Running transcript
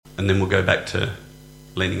and then we'll go back to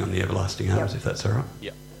leaning on the everlasting arms, if that's all right.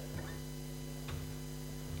 Yep.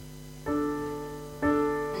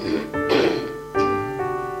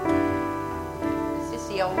 Is this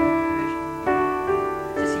the old version?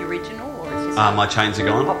 Is this the original, or is this... My chains are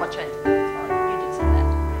gone. Oh, my chains. Fine, you did say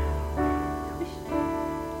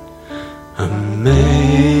that.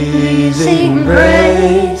 Amazing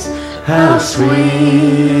grace, how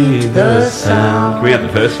sweet the sound. Can we have the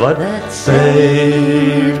first slide? That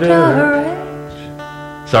saved a wretch.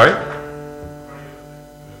 Sorry?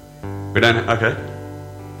 We don't... Okay.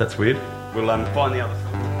 That's weird. We'll find the other song.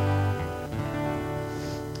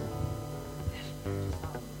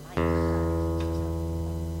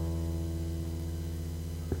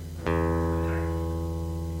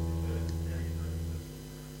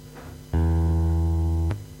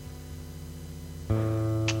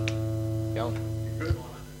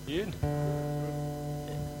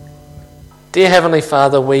 Dear Heavenly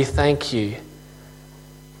Father, we thank you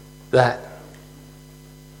that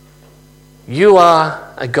you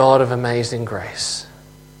are a God of amazing grace.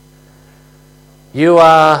 You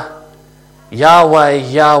are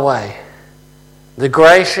Yahweh, Yahweh, the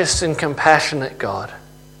gracious and compassionate God.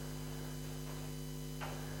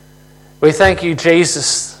 We thank you,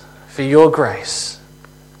 Jesus, for your grace,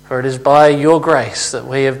 for it is by your grace that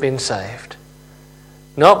we have been saved,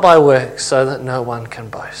 not by works, so that no one can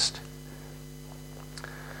boast.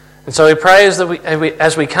 And so we pray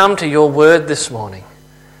as we come to your word this morning,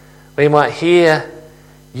 we might hear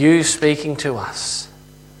you speaking to us.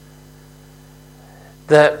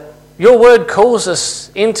 That your word calls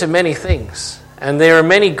us into many things, and there are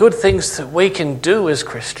many good things that we can do as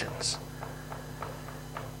Christians.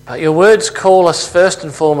 But your words call us first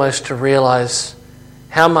and foremost to realise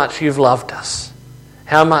how much you've loved us,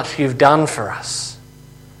 how much you've done for us,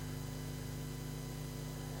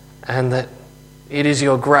 and that it is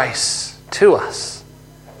your grace to us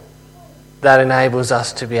that enables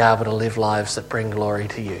us to be able to live lives that bring glory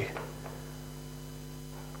to you.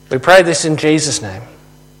 We pray this in Jesus' name.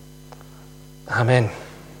 Amen.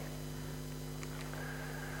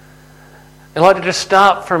 I'd like to just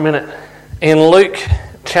start for a minute in Luke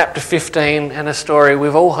chapter 15 and a story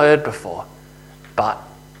we've all heard before, but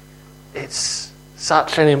it's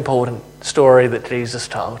such an important story that Jesus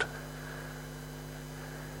told.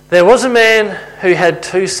 There was a man who had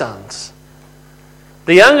 2 sons.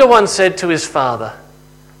 The younger one said to his father,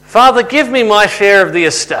 "Father, give me my share of the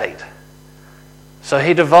estate." So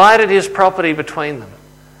he divided his property between them.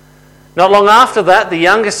 Not long after that, the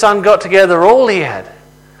youngest son got together all he had.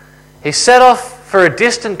 He set off for a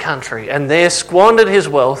distant country and there squandered his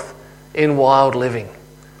wealth in wild living.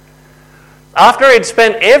 After he'd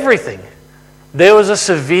spent everything, there was a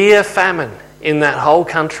severe famine in that whole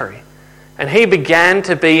country, and he began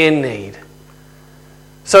to be in need.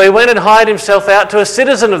 So he went and hired himself out to a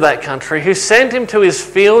citizen of that country who sent him to his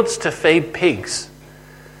fields to feed pigs.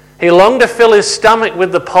 He longed to fill his stomach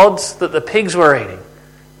with the pods that the pigs were eating,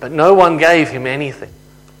 but no one gave him anything.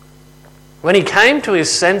 When he came to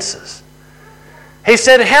his senses, he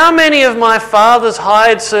said, "How many of my father's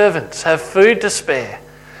hired servants have food to spare?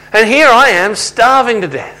 And here I am starving to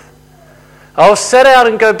death. I'll set out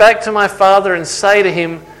and go back to my father and say to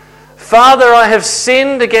him, 'Father, I have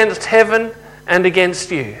sinned against heaven and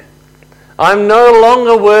against you. I am no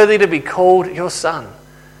longer worthy to be called your son.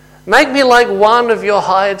 Make me like one of your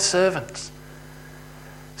hired servants.'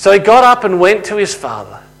 So he got up and went to his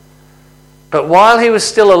father. But while he was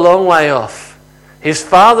still a long way off, his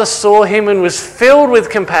father saw him and was filled with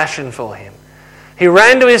compassion for him. He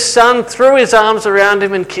ran to his son, threw his arms around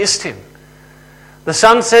him and kissed him. The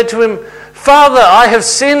son said to him, 'Father, I have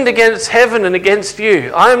sinned against heaven and against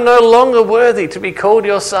you. I am no longer worthy to be called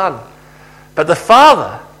your son.' But the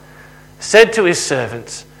father said to his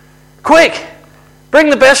servants, 'Quick, bring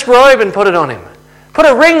the best robe and put it on him. Put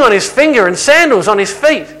a ring on his finger and sandals on his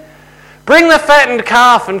feet. Bring the fattened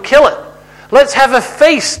calf and kill it. Let's have a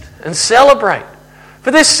feast and celebrate.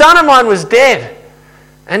 For this son of mine was dead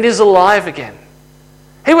and is alive again.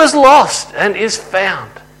 He was lost and is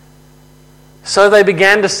found.' So they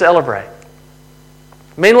began to celebrate.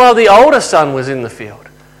 Meanwhile, the older son was in the field.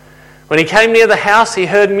 When he came near the house, he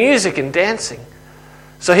heard music and dancing.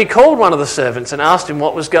 So he called one of the servants and asked him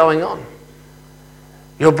what was going on.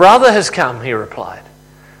 'Your brother has come,' he replied,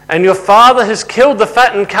 'and your father has killed the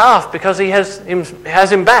fattened calf because he has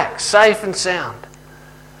him back, safe and sound.'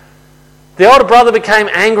 The older brother became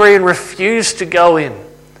angry and refused to go in.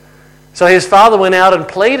 So his father went out and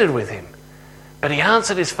pleaded with him. But he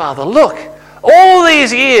answered his father, 'Look, all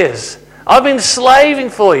these years I've been slaving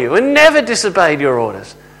for you and never disobeyed your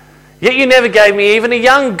orders. Yet you never gave me even a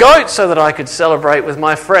young goat so that I could celebrate with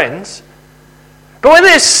my friends. But when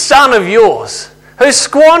this son of yours, who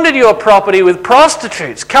squandered your property with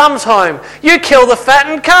prostitutes, comes home, you kill the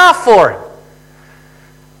fattened calf for him."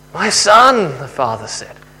 "My son," the father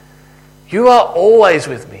said, "you are always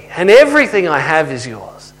with me, and everything I have is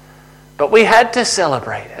yours. But we had to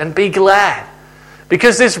celebrate and be glad,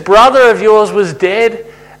 because this brother of yours was dead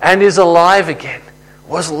and is alive again,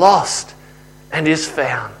 was lost and is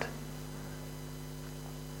found."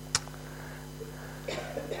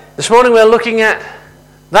 This morning we're looking at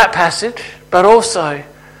that passage, but also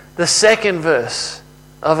the second verse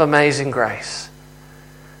of Amazing Grace.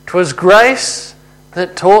 "'Twas grace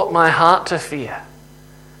that taught my heart to fear,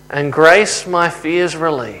 and grace my fears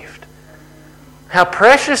relieved. How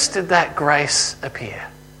precious did that grace appear,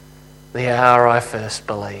 the hour I first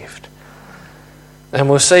believed." And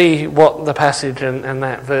we'll see what the passage and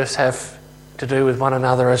that verse have to do with one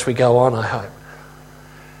another as we go on, I hope.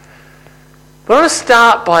 But I want to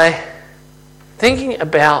start by thinking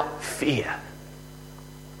about fear.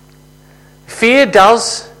 Fear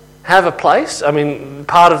does have a place. I mean,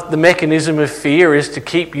 part of the mechanism of fear is to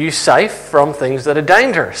keep you safe from things that are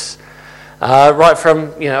dangerous. Right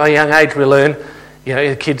from a young age we learn,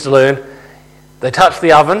 the kids learn, they touch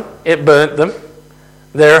the oven, it burnt them.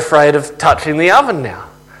 They're afraid of touching the oven now.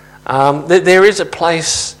 There is a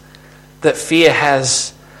place that fear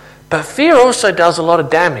has, but fear also does a lot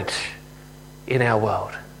of damage in our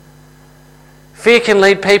world. Fear can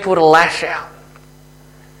lead people to lash out.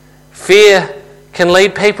 Fear can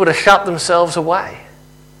lead people to shut themselves away.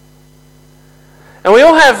 And we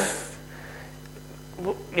all have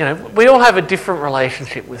a different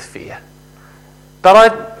relationship with fear. But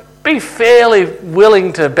I'd be fairly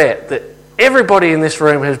willing to bet that everybody in this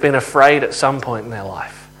room has been afraid at some point in their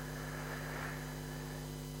life.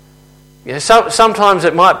 Sometimes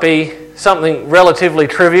it might be something relatively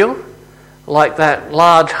trivial, like that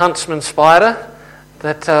large huntsman spider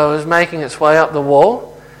that was making its way up the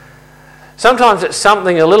wall. Sometimes it's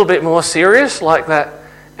something a little bit more serious, like that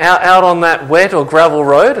out on that wet or gravel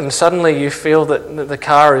road, and suddenly you feel that the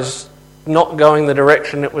car is not going the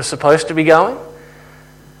direction it was supposed to be going.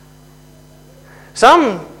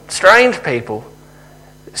 Some strange people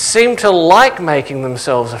seem to like making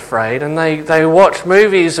themselves afraid, and they watch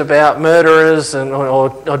movies about murderers or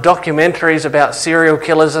documentaries about serial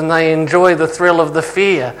killers, and they enjoy the thrill of the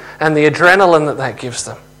fear and the adrenaline that gives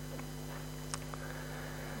them.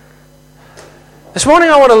 This morning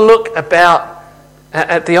I want to look at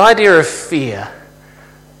the idea of fear,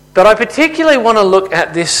 but I particularly want to look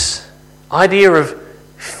at this idea of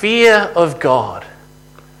fear of God,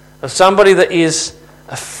 of somebody that is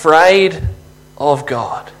afraid of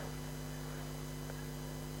God.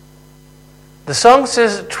 The song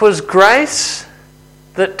says, "'Twas grace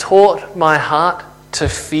that taught my heart to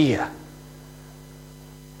fear."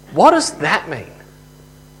 What does that mean?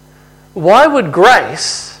 Why would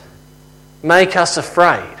grace make us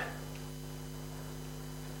afraid?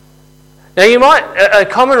 Now a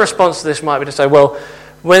common response to this might be to say, well,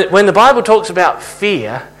 when the Bible talks about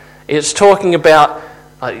fear, it's talking about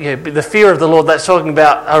the fear of the Lord. That's talking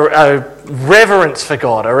about a reverence for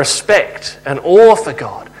God, a respect, an awe for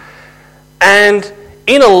God. And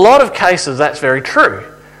in a lot of cases, that's very true.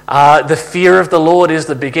 The fear of the Lord is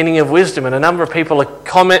the beginning of wisdom, and a number of people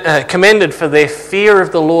are commended for their fear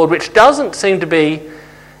of the Lord, which doesn't seem to be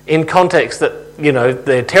in context that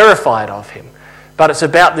they're terrified of Him, but it's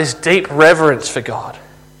about this deep reverence for God.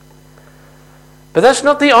 But that's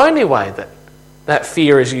not the only way that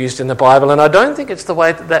fear is used in the Bible, and I don't think it's the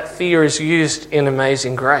way that fear is used in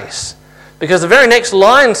Amazing Grace. Because the very next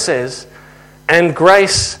line says, "And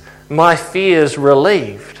grace my fears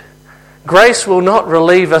relieved." Grace will not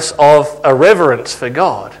relieve us of a reverence for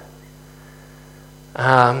God.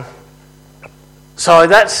 So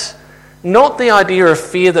that's not the idea of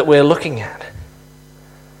fear that we're looking at.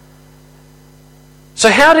 So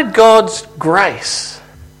how did God's grace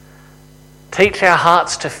teach our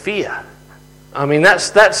hearts to fear? I mean, that's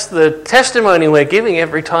the testimony we're giving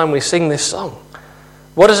every time we sing this song.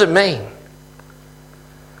 What does it mean?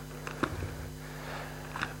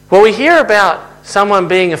 Well, we hear about someone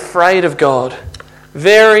being afraid of God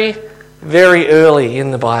very, very early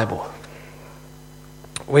in the Bible.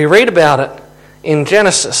 We read about it in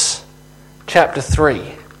Genesis chapter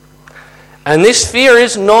 3. And this fear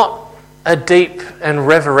is not a deep and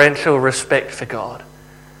reverential respect for God.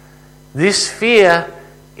 This fear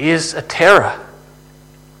is a terror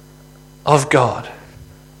of God.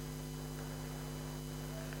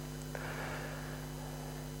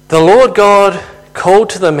 The Lord God called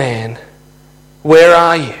to the man, "Where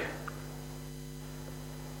are you?"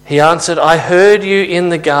 He answered, I heard you in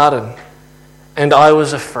the garden, and I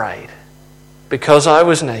was afraid, because I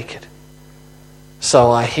was naked.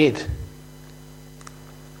 So I hid.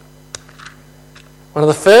 One of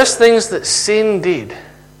the first things that sin did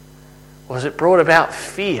was it brought about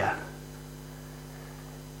fear.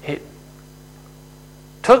 It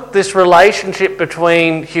took this relationship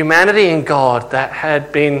between humanity and God that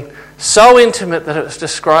had been so intimate that it was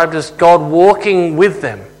described as God walking with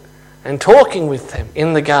them and talking with them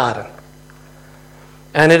in the garden.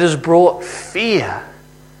 And it has brought fear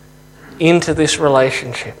into this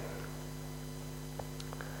relationship.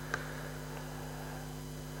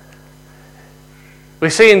 We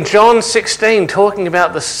see in John 16 talking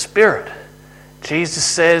about the Spirit. Jesus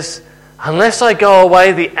says, unless I go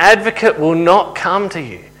away, the advocate will not come to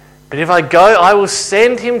you. But if I go, I will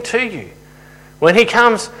send him to you. When he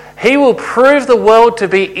comes, he will prove the world to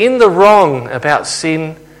be in the wrong about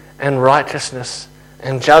sin and righteousness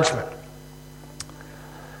and judgment.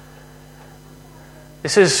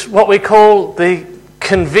 This is what we call the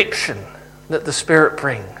conviction that the Spirit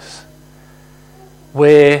brings,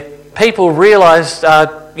 where people realise,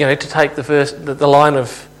 to take the line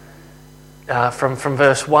of from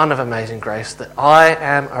verse 1 of Amazing Grace, that I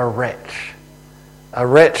am a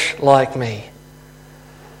wretch like me.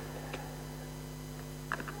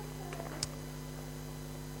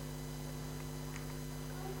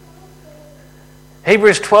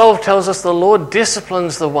 Hebrews 12 tells us the Lord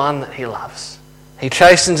disciplines the one that he loves. He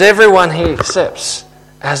chastens everyone he accepts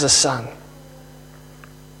as a son.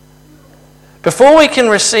 Before we can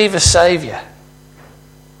receive a Saviour,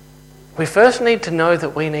 we first need to know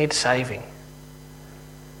that we need saving.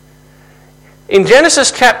 In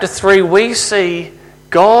Genesis chapter 3, we see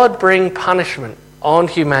God bring punishment on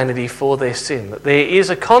humanity for their sin, that there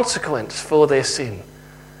is a consequence for their sin.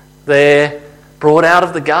 They're brought out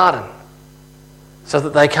of the garden so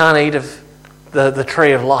that they can't eat of the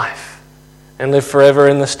tree of life and live forever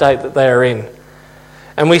in the state that they are in.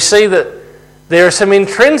 And we see that there are some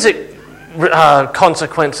intrinsic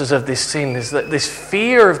consequences of this sin, is that this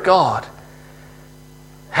fear of God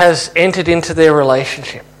has entered into their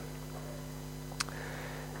relationship.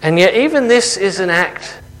 And yet even this is an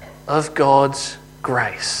act of God's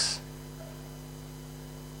grace.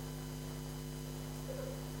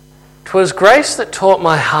 'Twas grace that taught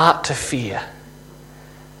my heart to fear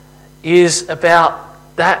is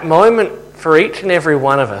about that moment for each and every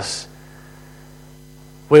one of us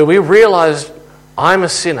where we realised I'm a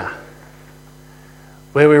sinner,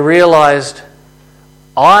 where we realised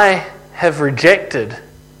I have rejected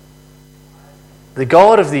the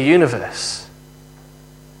God of the universe,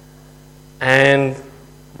 and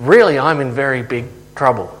really I'm in very big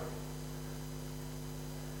trouble.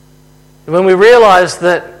 When we realise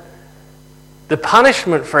that the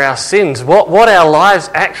punishment for our sins, what our lives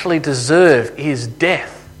actually deserve, is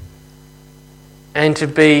death, and to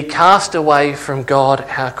be cast away from God,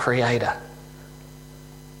 our Creator.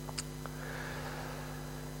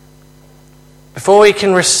 Before we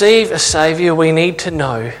can receive a Saviour, we need to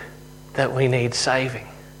know that we need saving.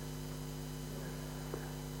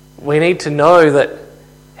 We need to know that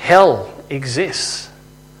hell exists,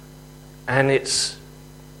 and it's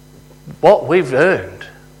what we've earned,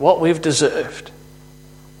 what we've deserved.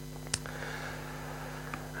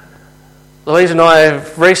 Louise and I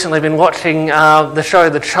have recently been watching the show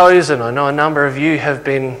The Chosen. I know a number of you have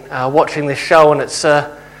been watching this show, and it's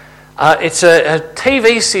a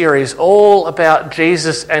TV series all about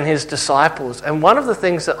Jesus and his disciples. And one of the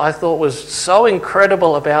things that I thought was so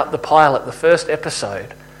incredible about the pilot, the first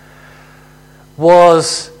episode,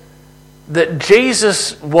 was that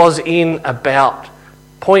Jesus was in about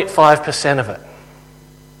 0.5% of it.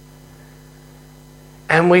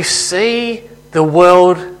 And we see the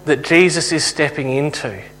world that Jesus is stepping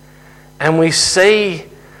into. And we see,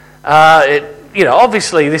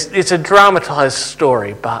 obviously it's a dramatised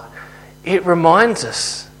story, but it reminds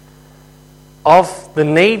us of the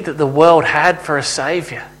need that the world had for a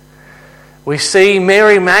Saviour. We see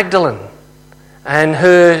Mary Magdalene and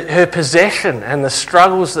her possession and the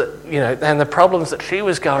struggles that, and the problems that she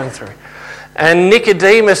was going through. And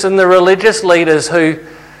Nicodemus and the religious leaders who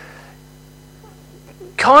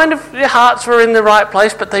kind of, their hearts were in the right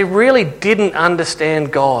place, but they really didn't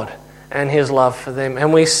understand God and his love for them.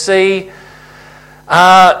 And we see,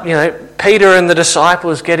 Peter and the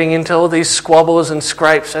disciples getting into all these squabbles and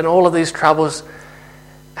scrapes and all of these troubles.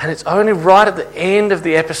 And it's only right at the end of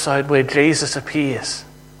the episode where Jesus appears.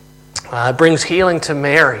 Brings healing to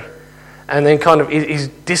Mary, and then he's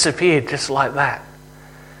disappeared just like that.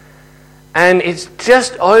 And it's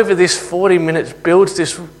just over this 40 minutes builds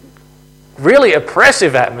this really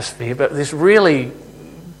oppressive atmosphere, but this really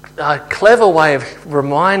a clever way of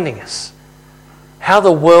reminding us how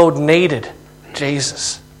the world needed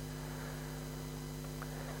Jesus.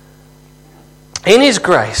 In His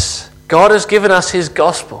grace, God has given us His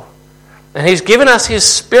gospel, and He's given us His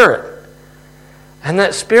Spirit. And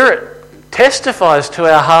that Spirit testifies to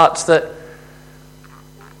our hearts that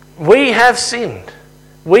we have sinned.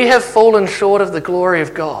 We have fallen short of the glory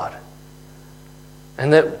of God.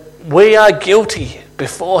 And that we are guilty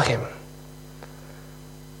before Him.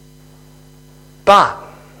 But,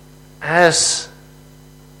 as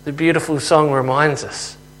the beautiful song reminds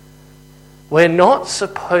us, we're not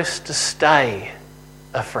supposed to stay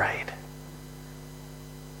afraid.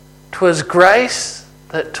 'Twas grace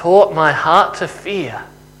that taught my heart to fear,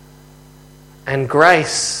 and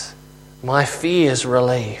grace my fears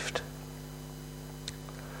relieved.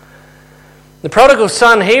 The prodigal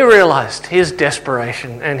son, he realised his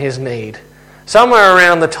desperation and his need somewhere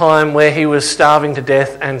around the time where he was starving to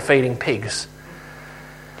death and feeding pigs.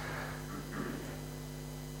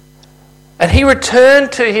 And he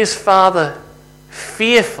returned to his father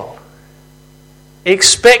fearful,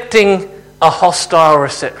 expecting a hostile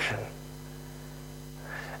reception,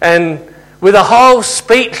 and with a whole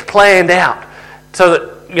speech planned out so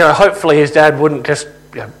that, hopefully his dad wouldn't just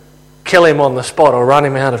kill him on the spot or run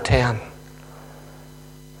him out of town.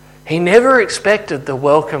 He never expected the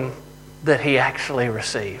welcome that he actually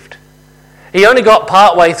received. He only got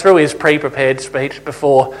partway through his pre-prepared speech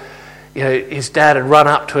before his dad had run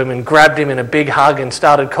up to him and grabbed him in a big hug and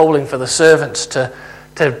started calling for the servants to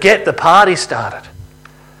get the party started.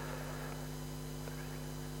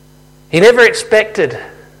 He never expected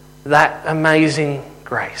that amazing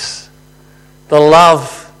grace, the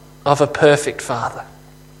love of a perfect Father.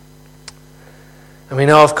 And we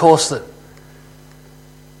know, of course, that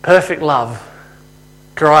perfect love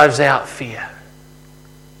drives out fear.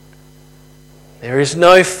 There is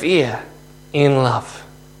no fear in love.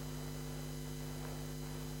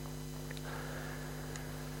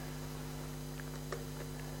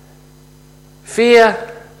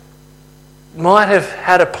 Fear might have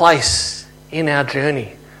had a place in our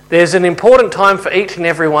journey. There's an important time for each and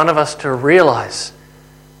every one of us to realise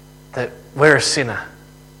that we're a sinner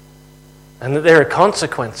and that there are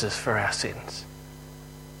consequences for our sins.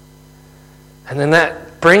 And then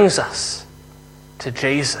that brings us to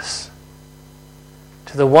Jesus,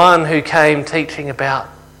 to the one who came teaching about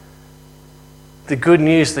the good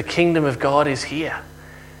news, the kingdom of God is here,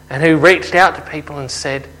 and who reached out to people and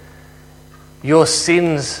said, your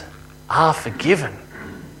sins are forgiven.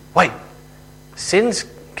 Wait, sins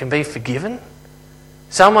can be forgiven?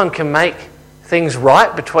 Someone can make things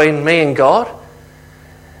right between me and God?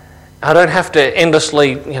 I don't have to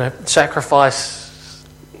endlessly, sacrifice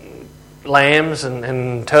lambs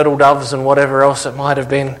and turtle doves and whatever else it might have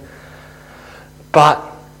been. But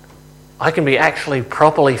I can be actually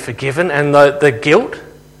properly forgiven, and the guilt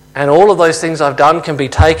and all of those things I've done can be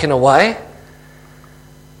taken away.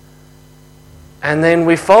 And then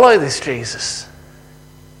we follow this Jesus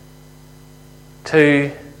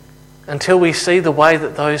until we see the way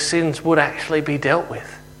that those sins would actually be dealt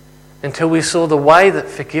with, until we saw the way that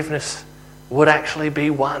forgiveness would actually be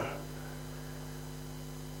won.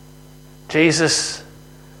 Jesus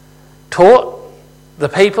taught the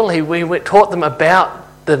people, we taught them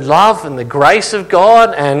about the love and the grace of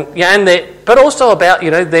God, but also about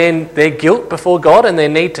their guilt before God and their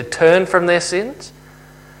need to turn from their sins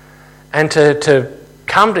and to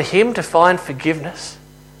come to Him to find forgiveness.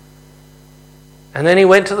 And then He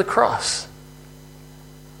went to the cross.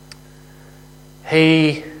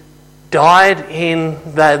 He died in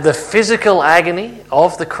the physical agony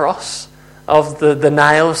of the cross, of the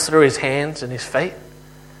nails through His hands and His feet,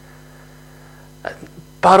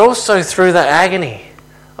 but also through the agony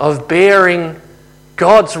of bearing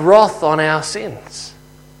God's wrath on our sins.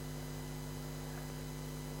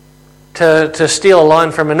 To steal a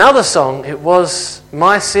line from another song, it was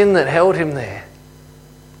my sin that held Him there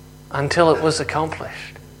until it was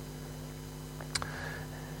accomplished.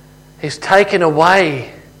 He's taken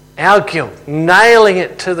away our guilt, nailing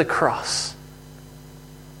it to the cross.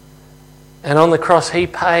 And on the cross He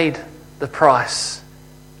paid the price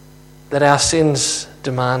that our sins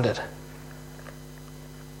demanded.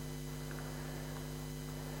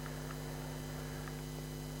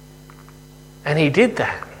 And He did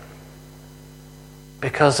that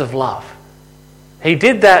because of love. He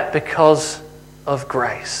did that because of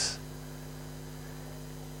grace.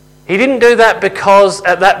 He didn't do that because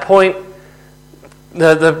at that point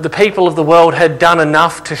the people of the world had done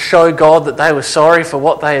enough to show God that they were sorry for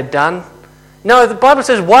what they had done. No, the Bible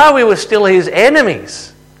says while we were still His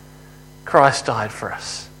enemies, Christ died for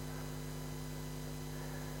us.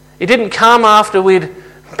 He didn't come after we'd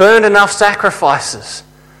burned enough sacrifices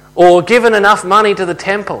or given enough money to the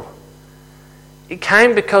temple. He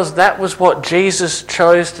came because that was what Jesus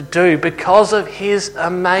chose to do, because of his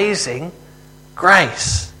amazing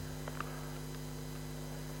grace.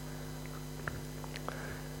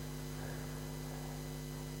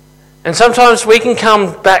 And sometimes we can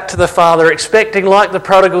come back to the Father expecting, like the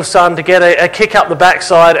prodigal son, to get a kick up the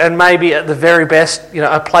backside and maybe at the very best,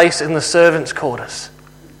 a place in the servants' quarters.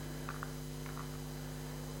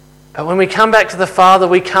 But when we come back to the Father,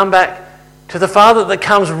 we come back to the Father that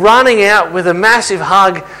comes running out with a massive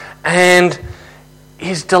hug and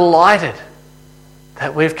is delighted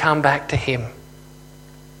that we've come back to him.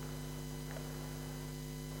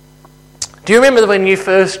 Do you remember when you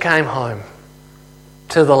first came home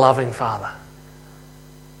to the loving Father?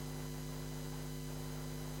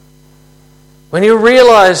 When you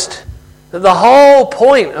realised that the whole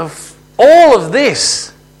point of all of this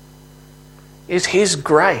is his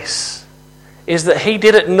grace, is that he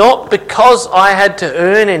did it not because I had to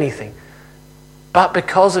earn anything, but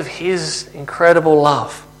because of his incredible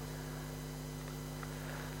love.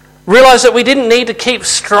 Realise that we didn't need to keep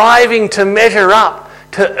striving to measure up,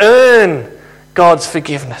 to earn God's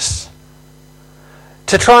forgiveness,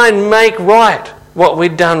 to try and make right what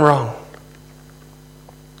we'd done wrong.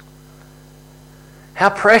 How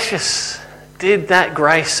precious did that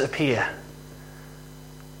grace appear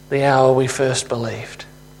the hour we first believed.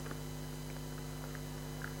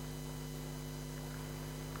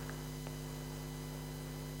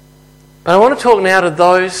 But I want to talk now to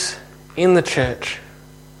those in the church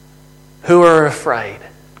who are afraid,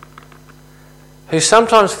 who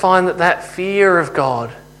sometimes find that fear of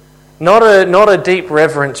God, not a deep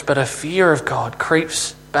reverence, but a fear of God,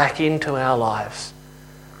 creeps back into our lives.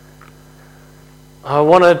 I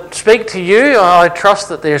want to speak to you. I trust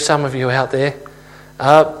that there are some of you out there,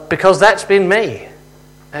 because that's been me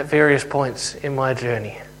at various points in my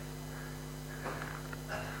journey.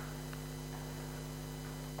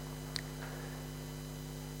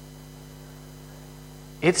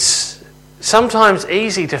 It's sometimes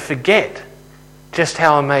easy to forget just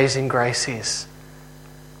how amazing grace is.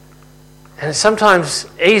 And it's sometimes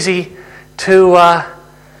easy to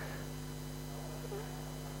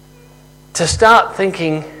start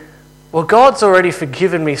thinking, well, God's already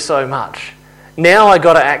forgiven me so much. Now I've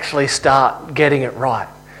got to actually start getting it right.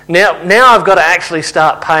 Now I've got to actually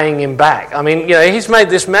start paying him back. I mean, he's made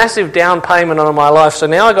this massive down payment on my life, so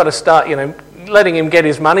now I've got to start, letting him get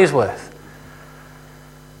his money's worth.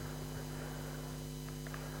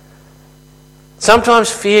 Sometimes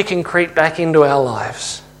fear can creep back into our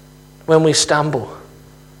lives when we stumble,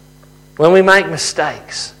 when we make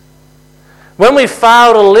mistakes, when we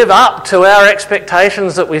fail to live up to our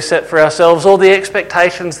expectations that we set for ourselves or the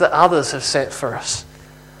expectations that others have set for us.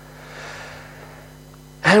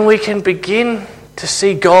 And we can begin to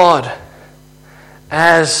see God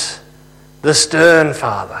as the stern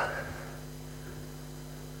Father,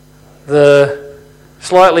 the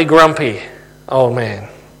slightly grumpy old man,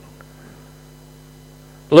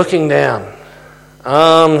 looking down,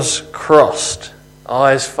 arms crossed,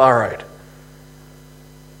 eyes furrowed.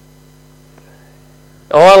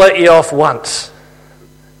 I let you off once,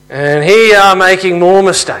 and here you are making more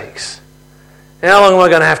mistakes. How long am I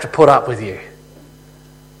going to have to put up with you?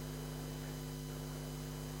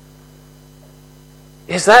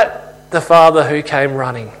 Is that the Father who came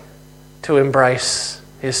running to embrace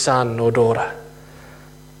his son or daughter?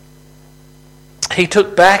 He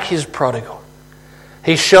took back his prodigal.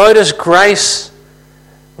 He showed us grace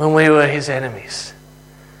when we were his enemies.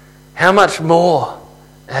 How much more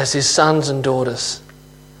as his sons and daughters?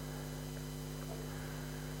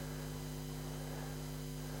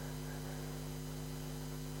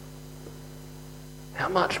 How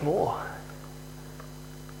much more?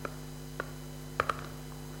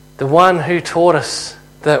 The one who taught us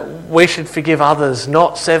that we should forgive others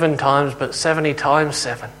not 7 times but 70 times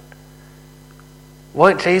 7.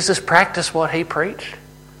 Won't Jesus practice what he preached?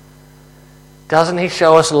 Doesn't he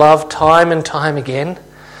show us love time and time again?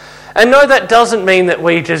 And no, that doesn't mean that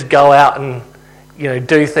we just go out and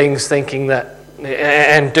do things thinking that,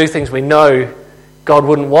 and do things we know God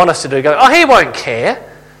wouldn't want us to do. Go, he won't care.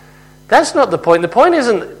 That's not the point. The point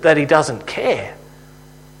isn't that he doesn't care.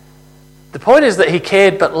 The point is that he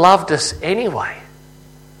cared but loved us anyway.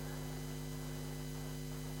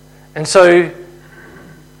 And so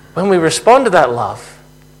when we respond to that love,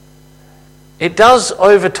 it does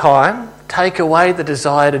over time take away the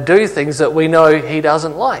desire to do things that we know he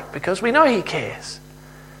doesn't like, because we know he cares.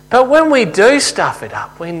 But when we do stuff it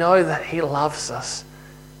up, we know that he loves us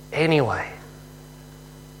anyway.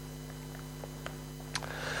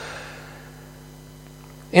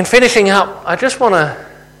 In finishing up, I just want to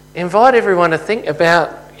invite everyone to think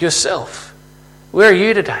about yourself. Where are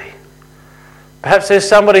you today? Perhaps there's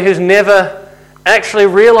somebody who's never actually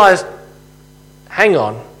realised, hang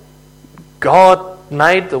on, God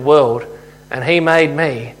made the world and He made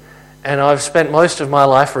me, and I've spent most of my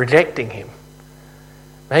life rejecting Him.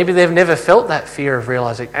 Maybe they've never felt that fear of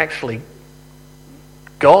realising, actually,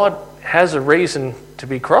 God has a reason to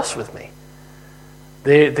be cross with me.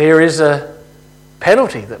 There is a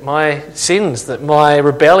penalty that my sins, that my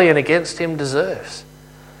rebellion against Him deserves.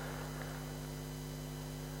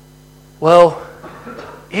 Well,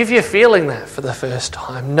 if you're feeling that for the first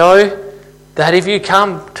time, know that if you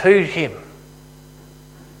come to Him,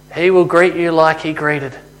 He will greet you like He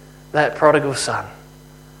greeted that prodigal son.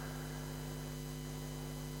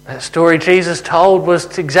 That story Jesus told was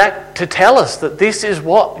to tell us that this is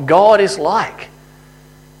what God is like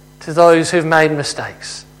to those who've made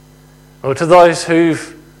mistakes, or to those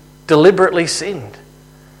who've deliberately sinned,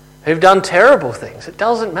 who've done terrible things. It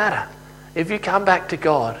doesn't matter. If you come back to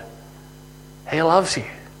God, He loves you.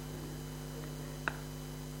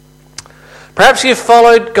 Perhaps you've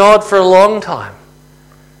followed God for a long time,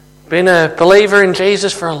 been a believer in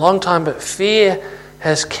Jesus for a long time, but fear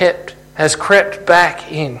has crept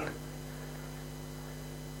back in.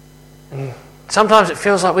 And sometimes it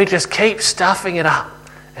feels like we just keep stuffing it up,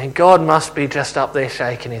 and God must be just up there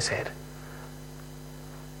shaking His head.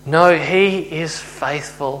 No, He is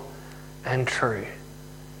faithful and true.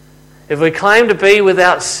 If we claim to be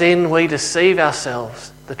without sin, we deceive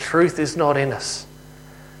ourselves. The truth is not in us.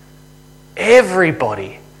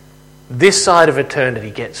 Everybody this side of eternity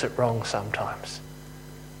gets it wrong sometimes.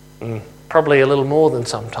 Probably a little more than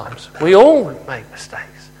sometimes. We all make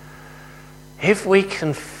mistakes. If we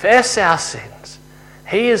confess our sins,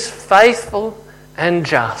 He is faithful and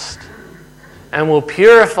just and will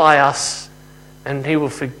purify us, and He will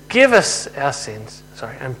forgive us our sins,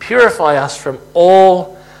 and purify us from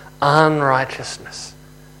all unrighteousness.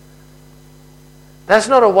 That's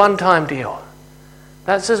not a one-time deal.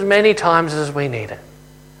 That's as many times as we need it.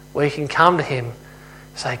 We can come to Him,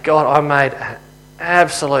 say, God, I made an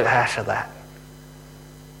absolute hash of that.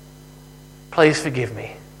 Please forgive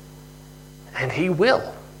me. And He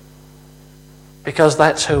will, because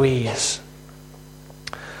that's who He is.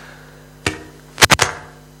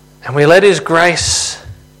 And we let His grace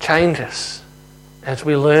change us as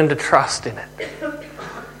we learn to trust in it.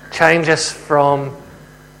 Change us from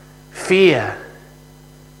fear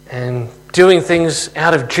and doing things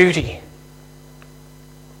out of duty.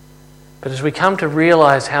 But as we come to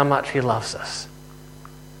realise how much He loves us,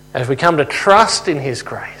 as we come to trust in His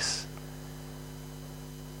grace,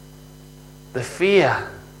 the fear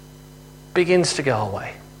begins to go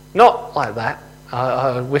away. Not like that.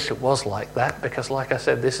 I wish it was like that, because like I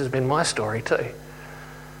said, this has been my story too.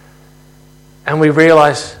 And we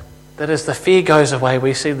realise that as the fear goes away,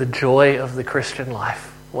 we see the joy of the Christian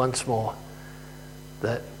life once more.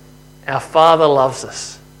 That our Father loves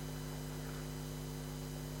us.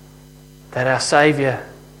 That our Saviour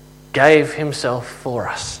gave Himself for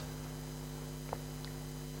us.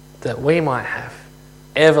 That we might have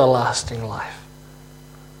everlasting life.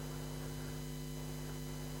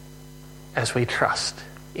 As we trust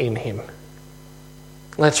in Him.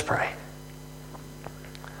 Let's pray.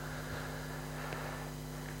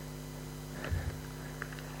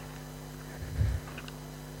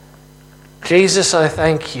 Jesus, I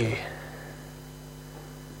thank You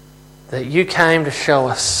that You came to show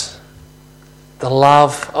us the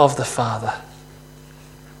love of the Father,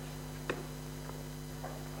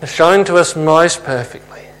 shown to us most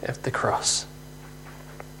perfectly at the cross.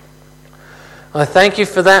 I thank You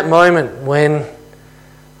for that moment when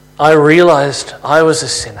I realised I was a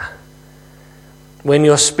sinner, when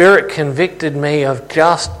Your Spirit convicted me of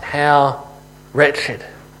just how wretched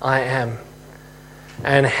I am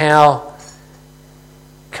and how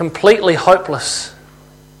completely hopeless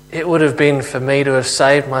it would have been for me to have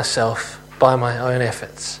saved myself by my own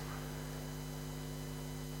efforts.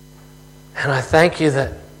 And I thank You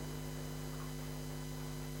that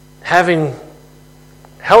having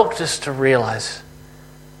helped us to realise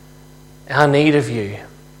our need of You,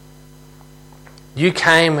 You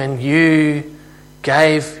came and You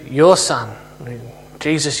gave Your Son.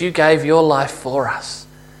 Jesus, You gave Your life for us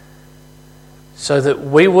so that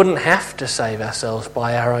we wouldn't have to save ourselves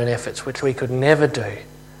by our own efforts, which we could never do,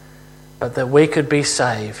 but that we could be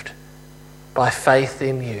saved by faith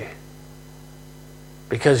in You,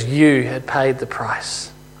 because You had paid the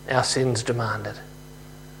price our sins demanded.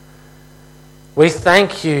 We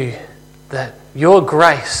thank You that Your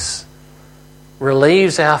grace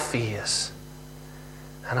relieves our fears.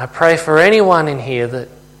 And I pray for anyone in here that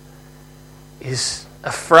is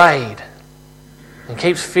afraid and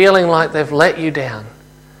keeps feeling like they've let you down,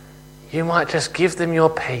 you might just give them your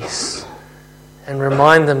peace and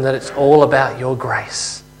remind them that it's all about your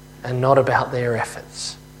grace and not about their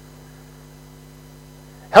efforts.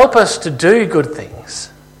 Help us to do good things,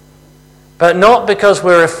 but not because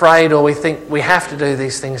we're afraid or we think we have to do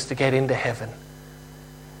these things to get into heaven,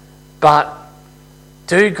 but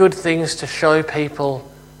do good things to show people,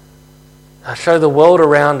 show the world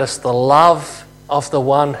around us the love of the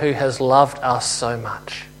one who has loved us so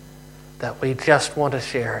much that we just want to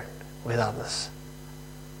share it with others.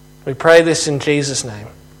 We pray this in Jesus' name.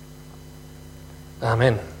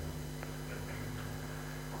 Amen.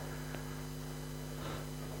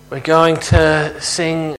 We're going to sing